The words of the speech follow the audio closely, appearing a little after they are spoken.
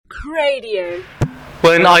Radio.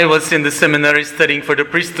 When I was in the seminary studying for the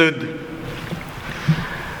priesthood,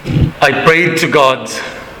 I prayed to God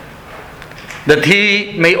that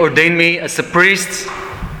He may ordain me as a priest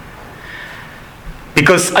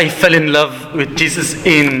because I fell in love with Jesus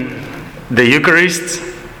in the Eucharist,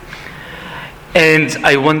 and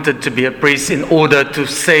I wanted to be a priest in order to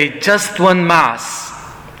say just one Mass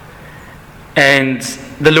and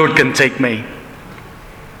the Lord can take me.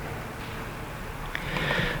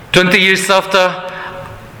 20 years after,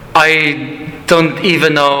 I don't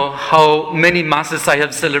even know how many Masses I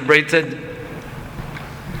have celebrated.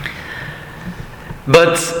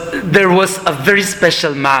 But there was a very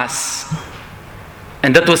special Mass,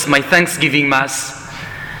 and that was my Thanksgiving Mass,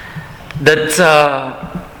 that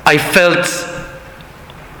I felt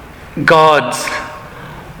God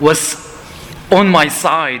was on my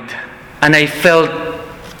side, and I felt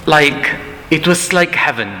like it was like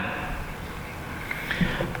heaven.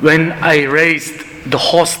 When I raised the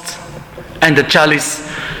host and the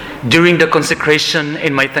chalice during the consecration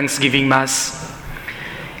in my Thanksgiving Mass,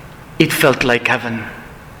 it felt like heaven.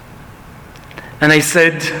 And I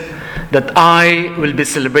said that I will be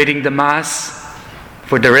celebrating the Mass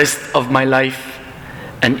for the rest of my life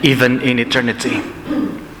and even in eternity.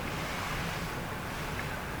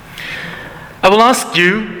 I will ask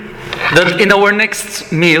you that in our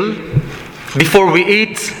next meal, before we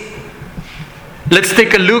eat, let's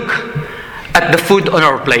take a look at the food on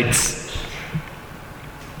our plates.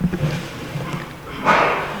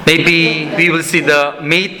 Maybe we will see the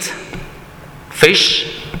meat,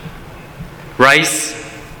 fish, rice,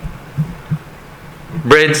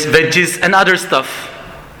 breads, veggies, and other stuff.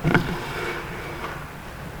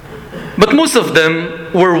 But most of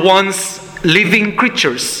them were once living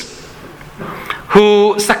creatures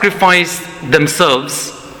who sacrificed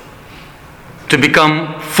themselves to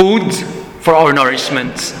become food for our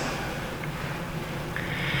nourishment.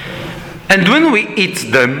 And when we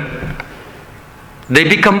eat them, they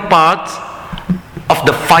become part of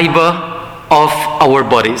the fiber of our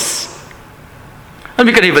bodies. And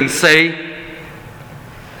we can even say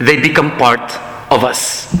they become part of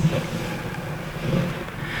us.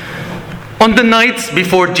 On the night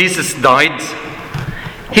before Jesus died,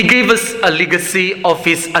 He gave us a legacy of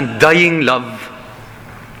His undying love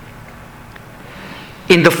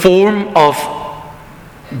in the form of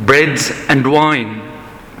bread and wine,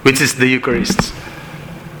 which is the Eucharist.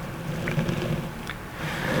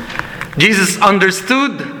 Jesus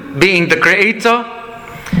understood, being the Creator,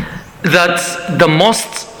 that the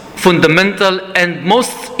most fundamental and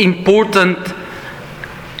most important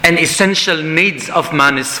and essential needs of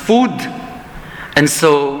man is food, and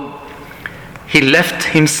so He left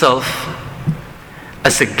Himself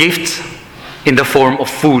as a gift in the form of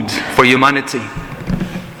food for humanity.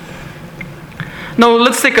 Now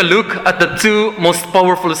let's take a look at the two most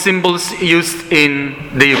powerful symbols used in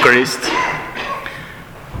the Eucharist: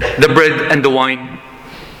 the bread and the wine.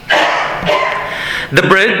 The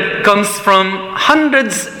bread comes from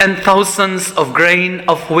hundreds and thousands of grain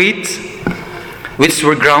of wheat which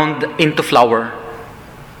were ground into flour.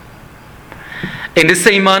 In the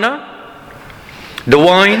same manner, the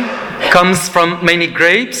wine comes from many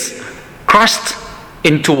grapes crushed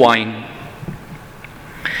into wine.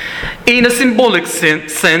 In a symbolic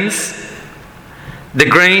sense, the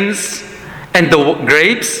grains and the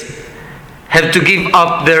grapes have to give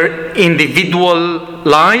up their individual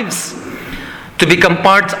lives to become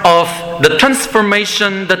part of the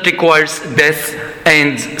transformation that requires death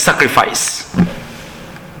and sacrifice.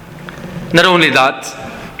 Not only that,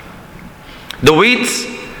 the wheat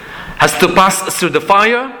has to pass through the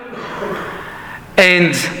fire,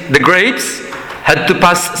 and the grapes had to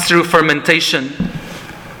pass through fermentation.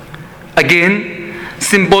 Again,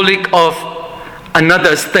 symbolic of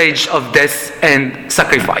another stage of death and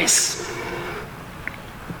sacrifice.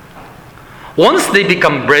 Once they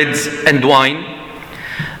become bread and wine,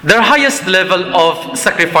 their highest level of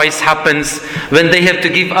sacrifice happens when they have to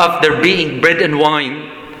give up their being bread and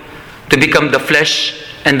wine to become the flesh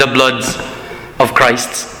and the blood of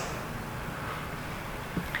Christ.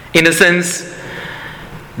 In a sense,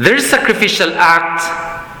 their sacrificial act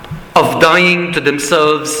of dying to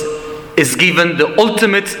themselves is given the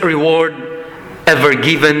ultimate reward ever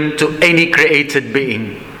given to any created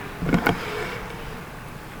being.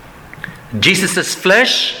 Jesus'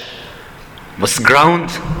 flesh was ground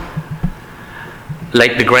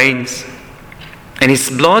like the grains, and His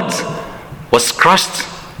blood was crushed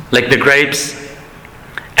like the grapes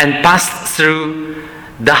and passed through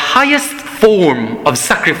the highest form of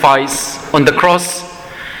sacrifice on the cross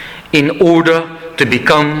in order to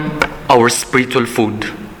become our spiritual food.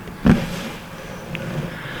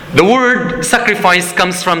 The word sacrifice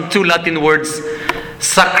comes from two Latin words,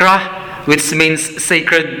 sacra, which means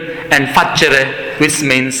sacred, and facere, which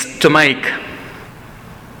means to make.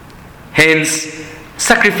 Hence,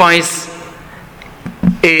 sacrifice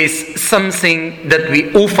is something that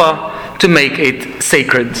we offer to make it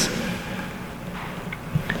sacred.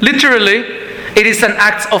 Literally, it is an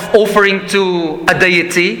act of offering to a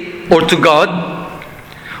deity or to God,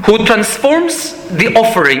 who transforms the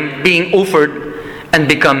offering being offered and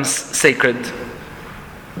becomes sacred.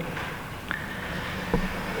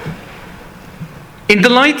 In the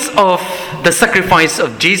light of the sacrifice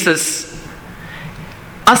of Jesus,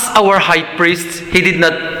 as our high priest, he did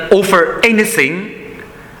not offer anything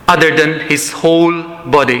other than his whole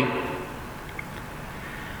body.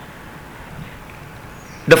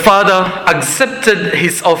 The Father accepted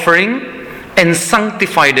his offering and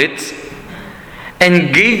sanctified it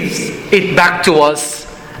and gives it back to us,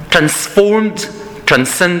 transformed,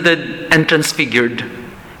 transcended, and transfigured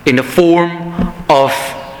in the form of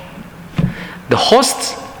the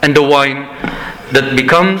host and the wine that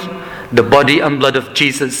becomes the body and blood of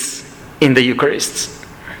Jesus in the Eucharist.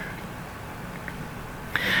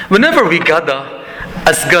 Whenever we gather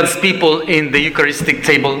as God's people in the Eucharistic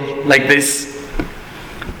table like this,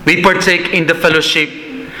 we partake in the fellowship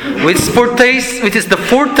which is the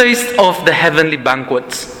foretaste of the heavenly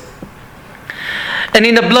banquet. And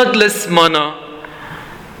in a bloodless manner,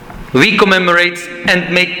 we commemorate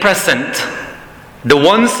and make present the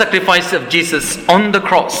one sacrifice of Jesus on the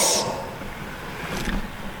cross.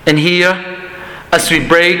 And here, as we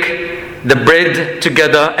break the bread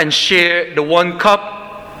together and share the one cup,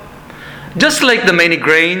 just like the many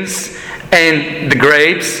grains and the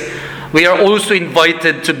grapes, we are also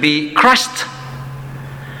invited to be crushed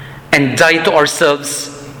and die to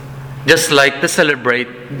ourselves, just like the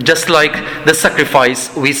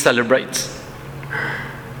sacrifice we celebrate.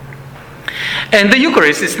 And the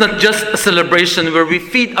Eucharist is not just a celebration where we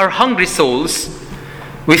feed our hungry souls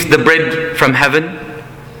with the bread from heaven,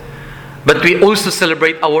 but we also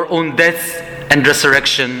celebrate our own death and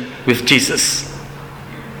resurrection with Jesus.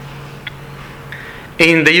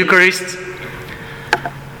 In the Eucharist,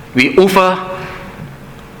 we offer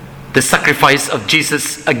the sacrifice of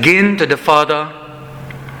Jesus again to the Father,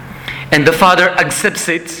 and the Father accepts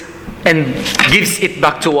it and gives it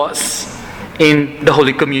back to us in the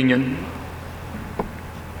Holy Communion.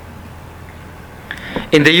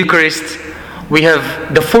 In the Eucharist, we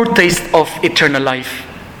have the foretaste of eternal life.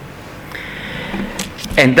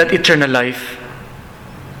 And that eternal life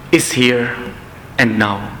is here and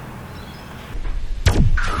now.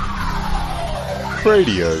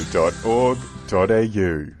 Radio.org.au